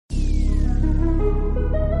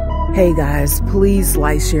Hey guys, please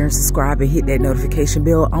like, share, and subscribe and hit that notification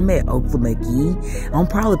bell. I'm at Ocmulgee. I'm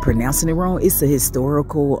probably pronouncing it wrong. It's a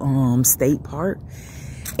historical state park.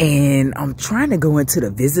 And I'm trying to go into the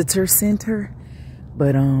visitor center.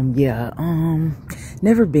 But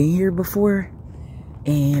never been here before.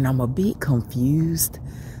 And I'm a bit confused.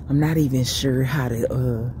 I'm not even sure how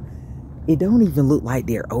to it don't even look like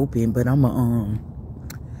they're open, but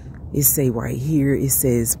it say right here, it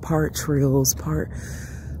says park trails,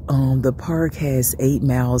 the park has 8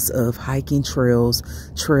 miles of hiking trails,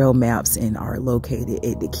 trail maps, and are located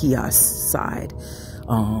at the kiosk side.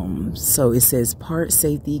 So it says park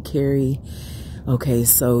safety carry. Okay,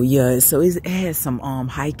 so yeah, so it has some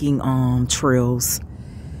hiking trails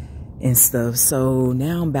and stuff. So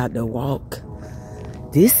now I'm about to walk.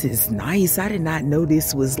 This is nice. I did not know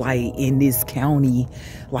this was like in this county,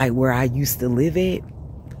 like where I used to live at.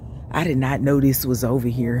 I did not know this was over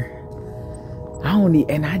here.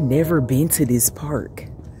 And I never been to this park.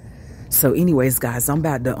 So anyways, guys, I'm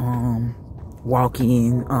about to walk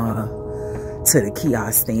in to the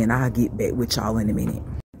kiosk stand. I'll get back with y'all in a minute.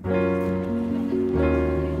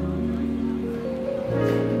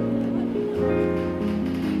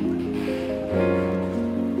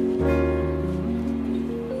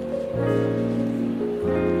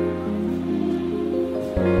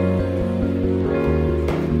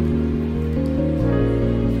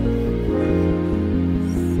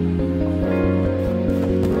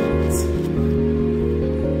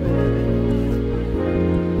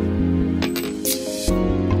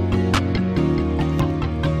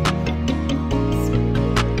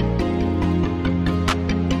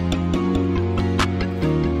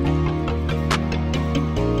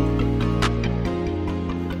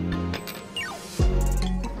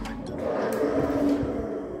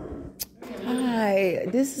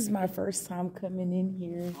 This is my first time coming in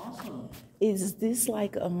here. Awesome. Is this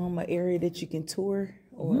like an area that you can tour?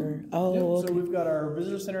 Or oh, yep. Okay. So we've got our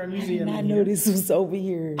visitor center and museum. I know this was over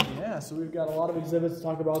here. Yeah, so we've got a lot of exhibits to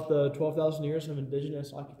talk about the 12,000 years of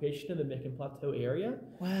indigenous occupation in the Macon Plateau area.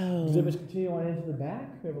 Wow. Exhibits continue on into the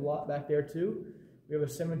back. We have a lot back there too. We have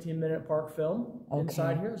a 17-minute park film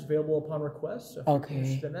inside here. It's available upon request. So if you're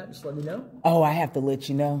interested in that, just let me know. Oh, I have to let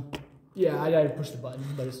you know. Yeah, I push the button,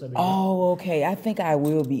 but it's no big deal. Oh, okay. I think I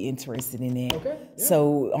will be interested in that. Okay. Yeah.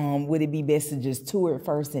 So, would it be best to just tour it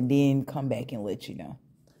first and then come back and let you know?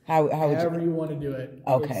 How would However you want to do it.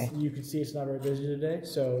 Okay. You can see it's not very busy today,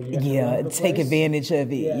 so you have to take advantage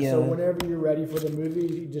of it. Yeah, so whenever you're ready for the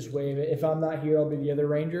movie, you just wave it. If I'm not here, I'll be the other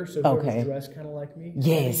ranger, so whoever's dressed kind of like me.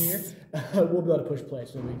 Yes. We'll be able to push play,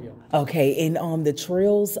 it's no big deal. Okay, and the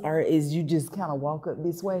trails is you just kind of walk up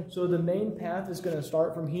this way? So the main path is going to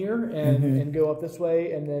start from here and go up this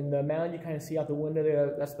way, and then the mound you kind of see out the window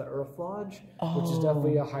there, that's the Earth Lodge, which is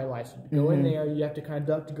definitely a highlight. So go in there, you have to kind of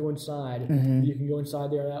duck to go inside. You can go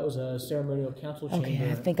inside there. That was a ceremonial council chamber. Okay,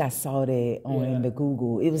 I think I saw that on the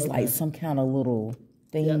Google. It was like some kind of little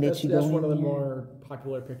thing that you go in. That's one of the more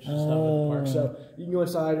popular pictures and stuff in the park. So you can go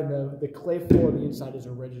inside, and the clay floor on the inside is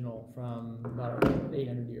original from about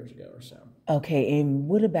 800 years ago or so. Okay, and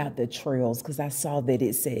what about the trails? Because I saw that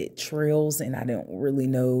it said trails, and I don't really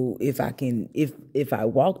know if I can, if I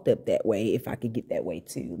walked up that way, if I could get that way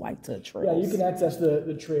too, like to trails. Yeah, you can access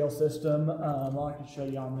the trail system. I can show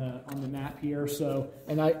you on the map here. So,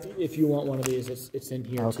 and if you want one of these, it's in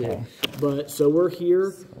here too. But so we're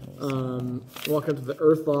here. Welcome to the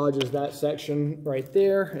Earth Lodge. Is that section right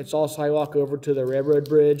there? It's also how you walk over to the railroad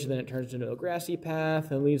bridge, and then it turns into a grassy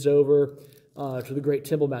path and leads over to the Great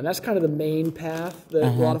Temple Mound. That's kind of the main path that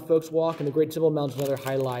a lot of folks walk, and the Great Temple Mound is another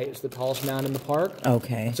highlight. It's the tallest mound in the park.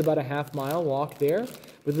 Okay. It's about a half-mile walk there.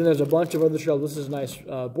 But then there's a bunch of other trails. This is a nice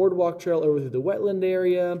boardwalk trail over through the wetland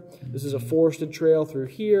area. This is a forested trail through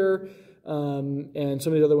here. And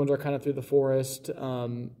some of the other ones are kind of through the forest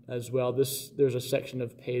as well. There's a section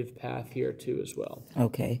of paved path here too as well.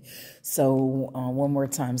 Okay, so one more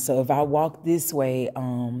time. So if I walk this way,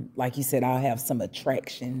 like you said, I'll have some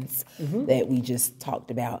attractions that we just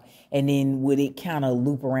talked about, and then would it kind of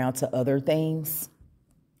loop around to other things?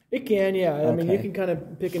 It can, yeah. I mean, you can kind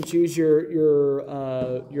of pick and choose your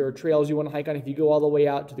trails you want to hike on. If you go all the way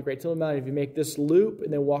out to the Great Temple Mountain, if you make this loop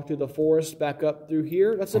and then walk through the forest back up through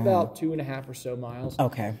here, that's about 2.5 or so miles.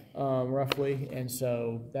 Okay. Roughly, and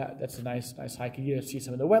so that's a nice hike. You get to see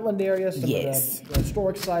some of the wetland areas, some of the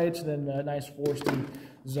historic sites, and then the nice forested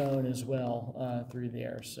zone as well through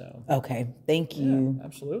there. So. Okay. Thank you. Yeah,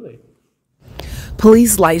 absolutely.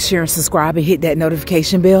 Please like, share, and subscribe and hit that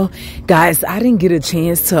notification bell. Guys, I didn't get a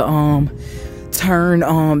chance to turn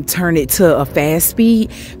it to a fast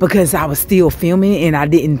speed because I was still filming and I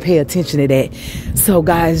didn't pay attention to that. So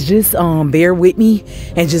guys, just bear with me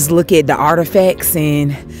and just look at the artifacts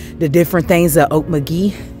and the different things at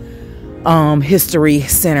Ocmulgee History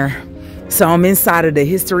Center. So I'm inside of the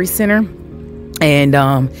History Center,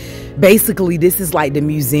 and basically this is like the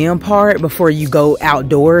museum part before you go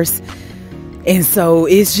outdoors. And so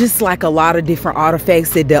it's just like a lot of different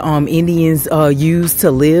artifacts that the Indians used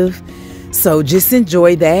to live. So just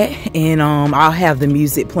enjoy that, and I'll have the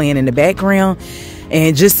music playing in the background,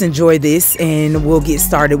 and just enjoy this, and we'll get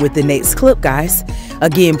started with the next clip, guys.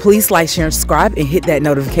 Again, please like, share, and subscribe, and hit that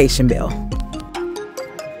notification bell.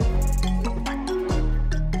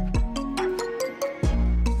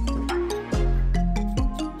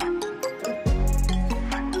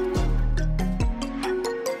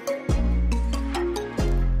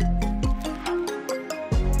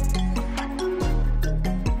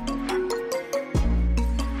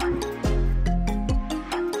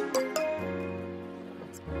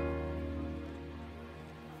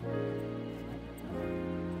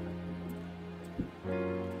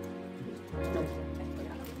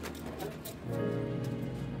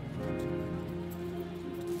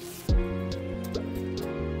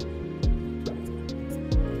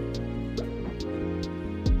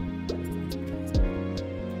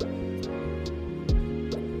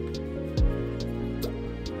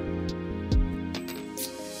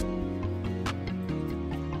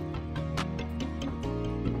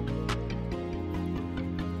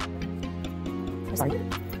 Sorry.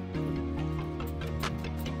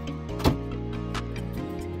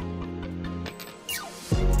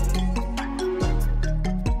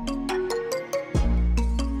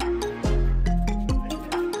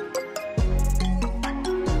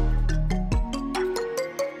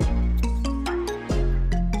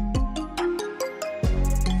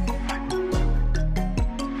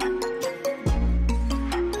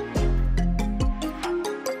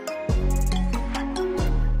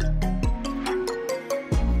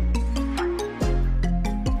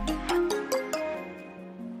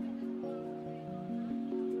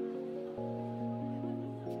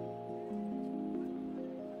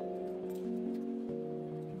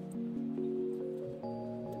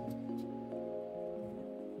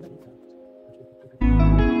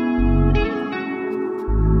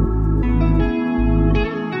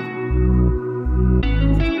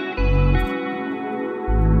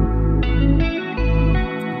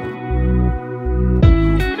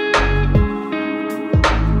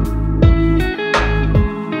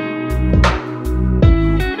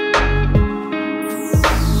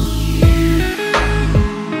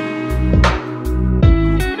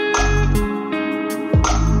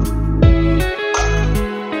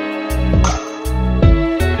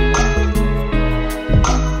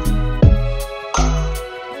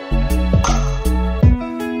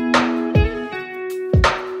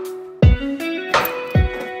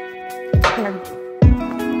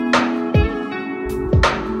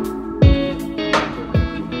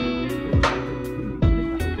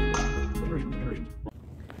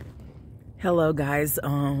 Hello guys,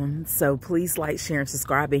 so please like, share, and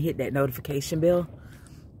subscribe, and hit that notification bell.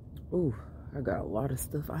 Ooh, I got a lot of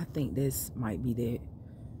stuff. I think this might be that.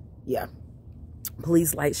 Yeah,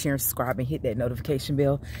 please like, share, and subscribe, and hit that notification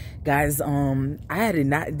bell, guys.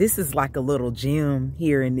 This is like a little gym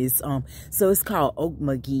here in this so it's called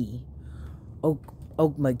Ocmulgee.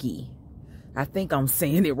 Ocmulgee. I think I'm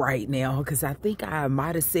saying it right now, because I think I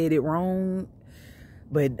might have said it wrong.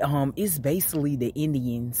 But it's basically the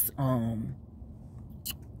Indians, and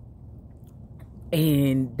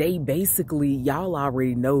they basically, y'all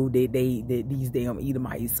already know that these damn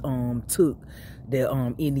Edomites took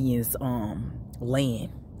the Indians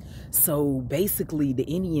land. So basically the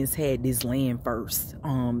Indians had this land first,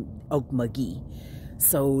 Ocmulgee.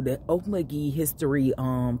 So the Ocmulgee History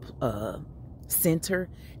Center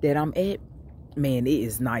that I'm at, man, it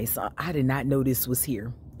is nice. I did not know this was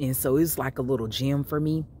here. And so it's like a little gym for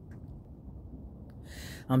me.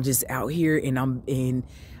 I'm just out here, and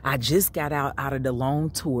I just got out of the long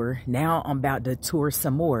tour. Now I'm about to tour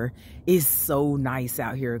some more. It's so nice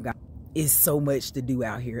out here, guys. It's so much to do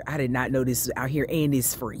out here. I did not know this was out here, and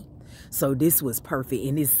it's free. So this was perfect,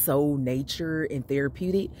 and it's so nature and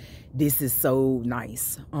therapeutic. This is so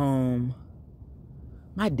nice.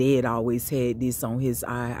 My dad always had this on his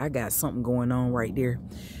eye. I got something going on right there.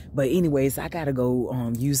 But anyways, I gotta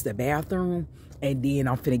go use the bathroom, and then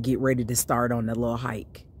I'm finna get ready to start on the little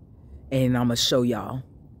hike, and I'm gonna show y'all.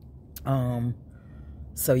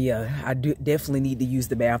 So yeah, I definitely need to use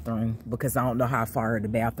the bathroom, because I don't know how far the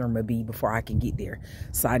bathroom will be before I can get there.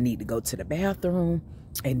 So I need to go to the bathroom,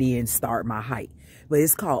 and then start my hike. But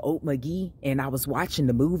it's called Ocmulgee, and I was watching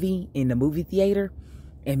the movie in the movie theater,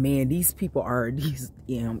 and man, these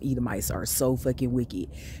Edomites are so fucking wicked.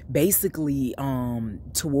 Basically,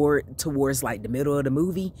 towards like the middle of the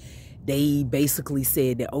movie, they basically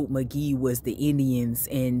said that Ocmulgee was the Indians,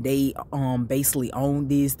 and they basically owned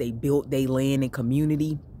this. They built their land and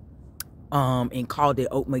community and called it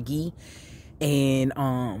Ocmulgee.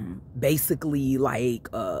 And basically,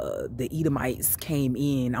 like, the Edomites came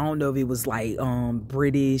in. I don't know if it was like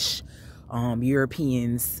British,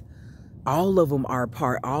 Europeans. All of them are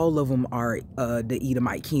the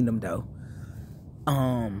Edomite kingdom though.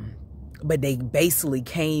 But they basically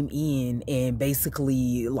came in and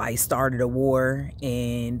basically like started a war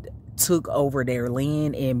and took over their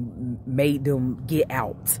land and made them get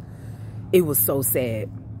out. It was so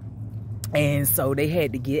sad. And so they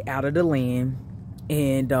had to get out of the land,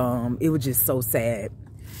 and it was just so sad.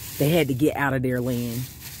 They had to get out of their land,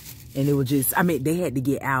 and it was just, I mean, they had to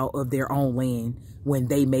get out of their own land when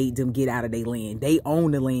they made them get out of their land. They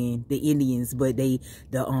own the land, the Indians, but the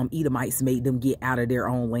Edomites made them get out of their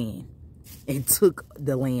own land and took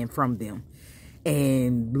the land from them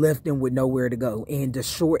and left them with nowhere to go. And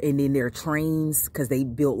then their trains, because they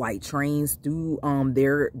built like trains through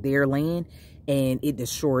their land, and it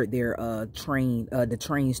destroyed their the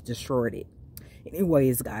trains destroyed it.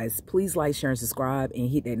 Anyways, guys, please like, share, and subscribe, and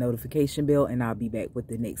hit that notification bell, and I'll be back with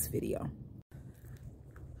the next video.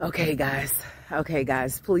 Okay,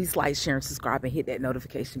 guys, please like, share, and subscribe, and hit that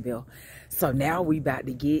notification bell. So now we about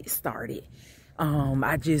to get started.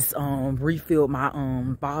 I just refilled my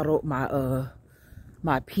bottle,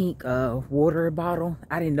 my pink water bottle.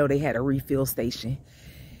 I didn't know they had a refill station.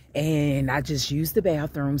 And I just used the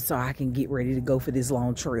bathroom so I can get ready to go for this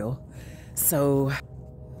long trail. So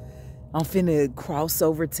I'm finna cross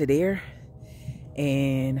over to there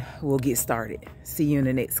and we'll get started. See you in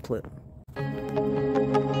the next clip.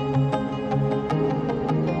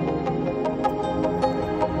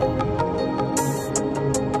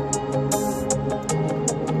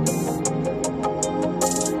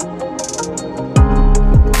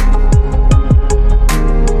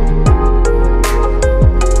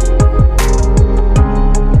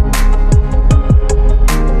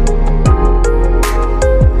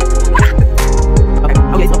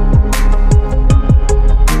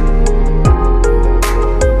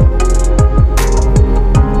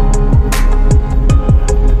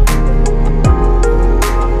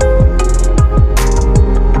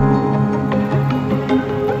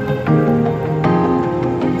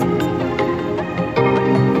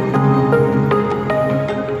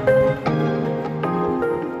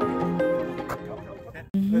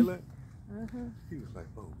 He was like,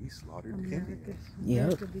 "Oh, we slaughtered the Indians."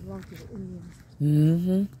 Yep. Belong to the Indians.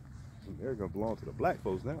 Mm-hmm. They're gonna belong to the black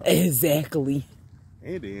folks now. Exactly.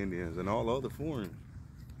 And the Indians and all other foreign.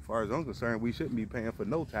 As far as I'm concerned, we shouldn't be paying for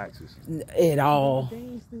no taxes at all. They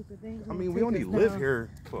ain't stupid. They ain't I mean, we take only us live down here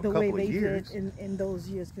for a the couple way of they years. did in those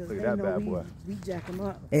years, because Look they at that know bad boy. we jack them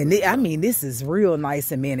up. And I mean, this is real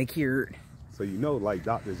nice and manicured. So you know, like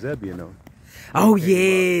Dr. Zebby, you know. Oh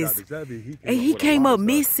yes. Dr. Zebby, And he came up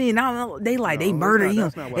missing. I don't know. They like they murdered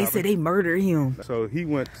him. They said they murdered him. So he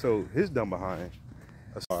went. So his dumb behind.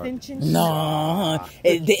 No,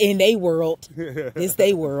 in they world. It's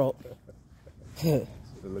they world.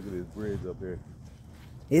 Look at this bridge up there.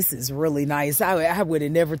 This is really nice. I would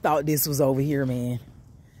have never thought this was over here, man.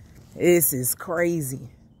 This is crazy.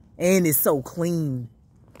 And it's so clean.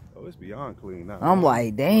 Oh, it's beyond clean now. I'm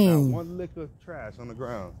like, dang. Not one lick of trash on the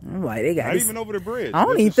ground. I'm like, they got Not this. even over the bridge. I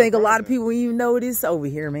don't even think a lot of people even know this over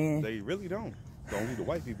here, man. They really don't. Only the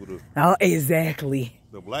white people do. Oh, exactly.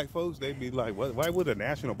 The black folks, they be like, why would a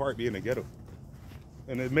national park be in the ghetto?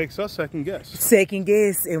 And it makes us second guess. Second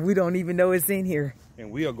guess, and we don't even know it's in here.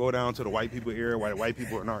 And we'll go down to the white people area while the white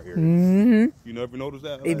people are in our area. Mm-hmm. You never notice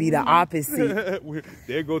that? It'd be the opposite.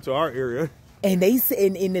 They go to our area. And they said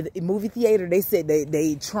in the movie theater, they said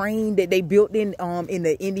they trained that they built in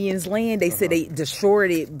the Indians' land. They said they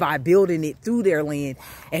destroyed it by building it through their land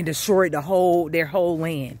and destroyed their whole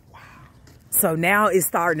land. Wow. So now it's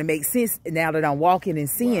starting to make sense now that I'm walking and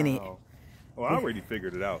seeing it. Well, I already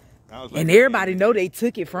figured it out. I was like, and everybody know they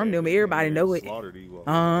took it from them. Everybody know it.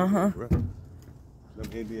 Them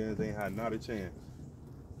Indians ain't had not a chance.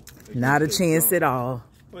 Not a chance at all.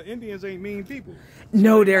 But Indians ain't mean people.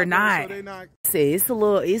 No, they're not. So they not.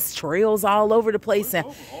 It's trails all over the place,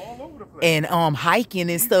 All over the place. and hiking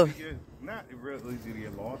and stuff. Not really easy to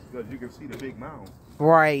get lost because you can see the big mounds.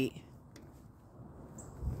 Right.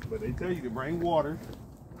 But they tell you to bring water.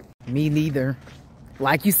 Me neither.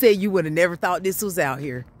 Like you said, you would have never thought this was out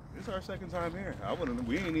here. It's our second time here.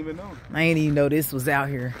 We ain't even know. I ain't even know this was out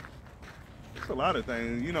here. It's a lot of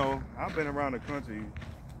things. You know, I've been around the country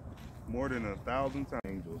more than 1,000 times.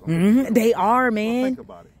 Angels. They are, man. Well, think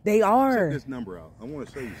about it. They are. Check this number out. I want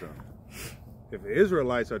to show you something. If the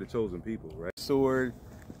Israelites are the chosen people, right? Sword,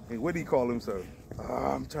 and what do you call himself?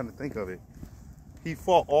 I'm trying to think of it. He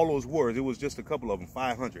fought all those wars. It was just a couple of them,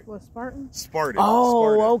 500. What, Spartan? Spartan.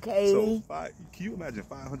 Oh, Spartan. Okay. So can you imagine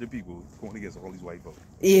 500 people going against all these white folks?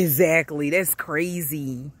 Exactly. That's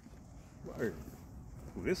crazy. Word.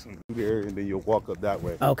 Well, this one there, and then you'll walk up that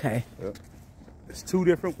way. Okay. Yep. It's 3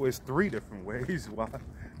 different ways. Why?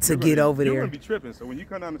 To get over there. You're gonna be tripping. So when you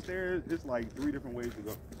come down the stairs, it's like 3 different ways to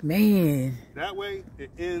go. Man. That way,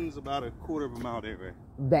 it ends about a quarter of a mile that way.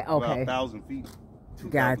 Okay. About 1,000 feet. 2,000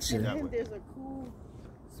 Gotcha. feet that And way. there's a cool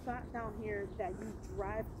spot down here that you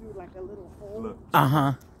drive through like a little hole. Look.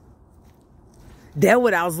 Uh-huh. That's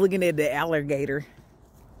what I was looking at, the alligator.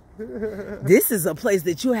 This is a place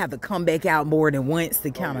that you have to come back out more than once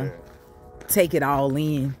to kind of take it all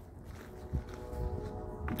in.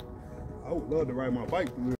 I would love to ride my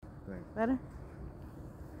bike through this thing. Better?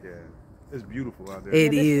 Yeah. It's beautiful out there.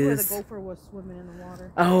 It This is. where the gopher was swimming in the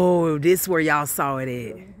water. Oh, this where y'all saw it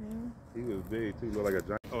at. He was big too, looked like a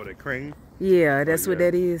giant. Oh, that crane? Yeah, that's what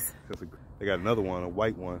yeah. that is. They got another one, a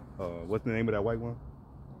white one. What's the name of that white one?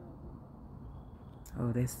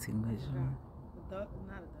 Oh, that's too much. A duck,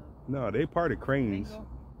 not a duck. No, they part of cranes. Mango?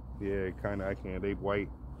 Yeah, kind of. I can't. They white.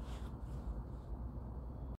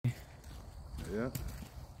 Yeah.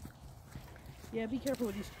 Yeah, be careful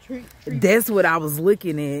with these trees. That's what I was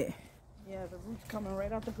looking at. Yeah, the roots coming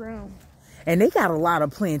right out the ground. And they got a lot of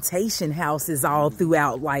plantation houses all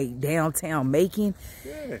throughout, like, downtown Macon.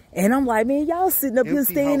 Yeah. And I'm like, man, y'all sitting up here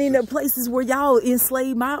Empty staying in the houses. places where y'all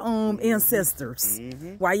enslaved my ancestors.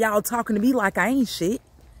 While y'all talking to me like I ain't shit.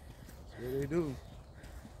 That's what they do.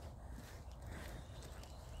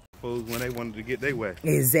 Suppose when they wanted to get their way.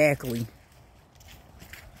 Exactly.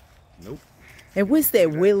 Nope. And what's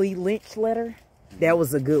that Willie Lynch letter? That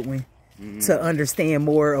was a good one to understand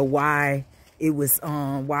more of why it was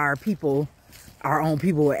why our own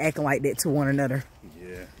people were acting like that to one another.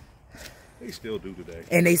 Yeah. They still do today.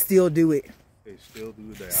 And they still do it. They still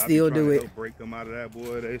do today. Still do to it. help break them out of that,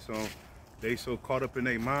 boy. They so caught up in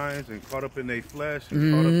their minds and caught up in their flesh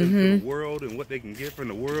and caught up into the world and what they can get from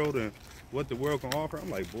the world and what the world can offer. I'm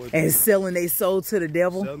like, boy. And selling their soul to the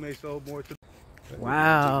devil. Selling their soul more to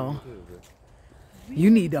Wow. You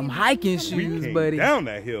need them hiking We shoes, came buddy. down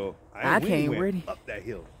that hill. I We can't went ready. up that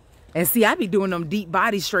hill. And see, I be doing them deep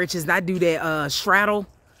body stretches. And I do that straddle.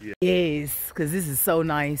 Yeah. Yes, because this is so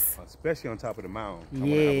nice. Especially on top of the mountain. I Yes.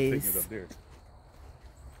 want to have a picnic up there.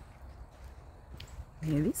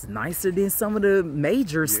 Man, this is nicer than some of the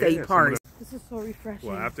major state some of parks. This is so refreshing.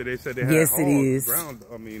 Well, after they said they had Yes, hogs, it is.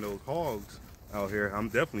 those hogs out here, I'm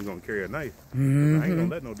definitely going to carry a knife. I Mm-hmm. ain't going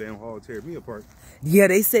to let no damn hog tear me apart. Yeah,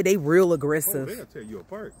 they said they real Oh, aggressive. they'll tear you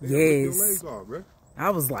apart. They'll Yes. rip your legs off, bro. I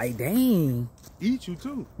was like, dang. Eat you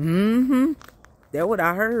too. Mm-hmm. That's what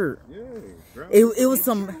I heard. Yeah. It was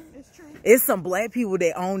some... It's true. It's some black people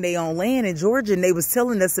that own their own land in Georgia, and they was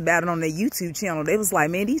telling us about it on their YouTube channel. They was like,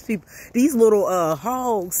 man, these people, these little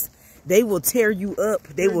hogs, they will tear you up.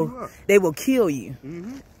 They will kill you.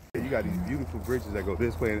 You got these beautiful bridges that go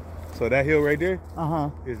this way. So that hill right there Uh-huh.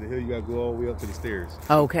 is the hill you got to go all the way up to the stairs.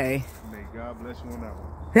 Okay. May God bless you on that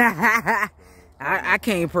one. I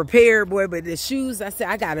came prepared, boy, but the shoes, I said,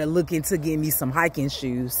 I got to look into getting me some hiking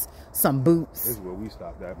shoes, some boots. This is where we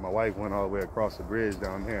stopped at. My wife went all the way across the bridge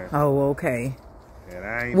down there. Oh, okay. And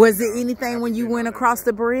I ain't Was been it down- anything haven't when you been went down across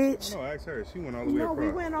there. the bridge? No, ask her. She went all the way No, across. we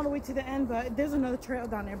went all the way to the end, but there's another trail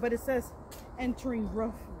down there. But it says entering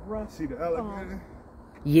rough See the alligator?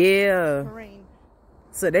 Yeah. terrain.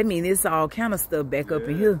 So that means it's all kind of stuff back up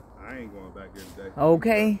in here. I ain't going back there today.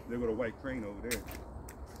 Okay. There go the white crane over there.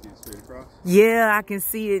 See it straight across? Yeah, I can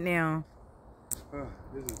see it now.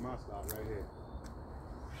 This is my stop right here.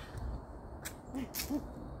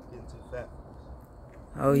 Getting too fat.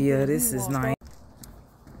 Oh, yeah, this is nice.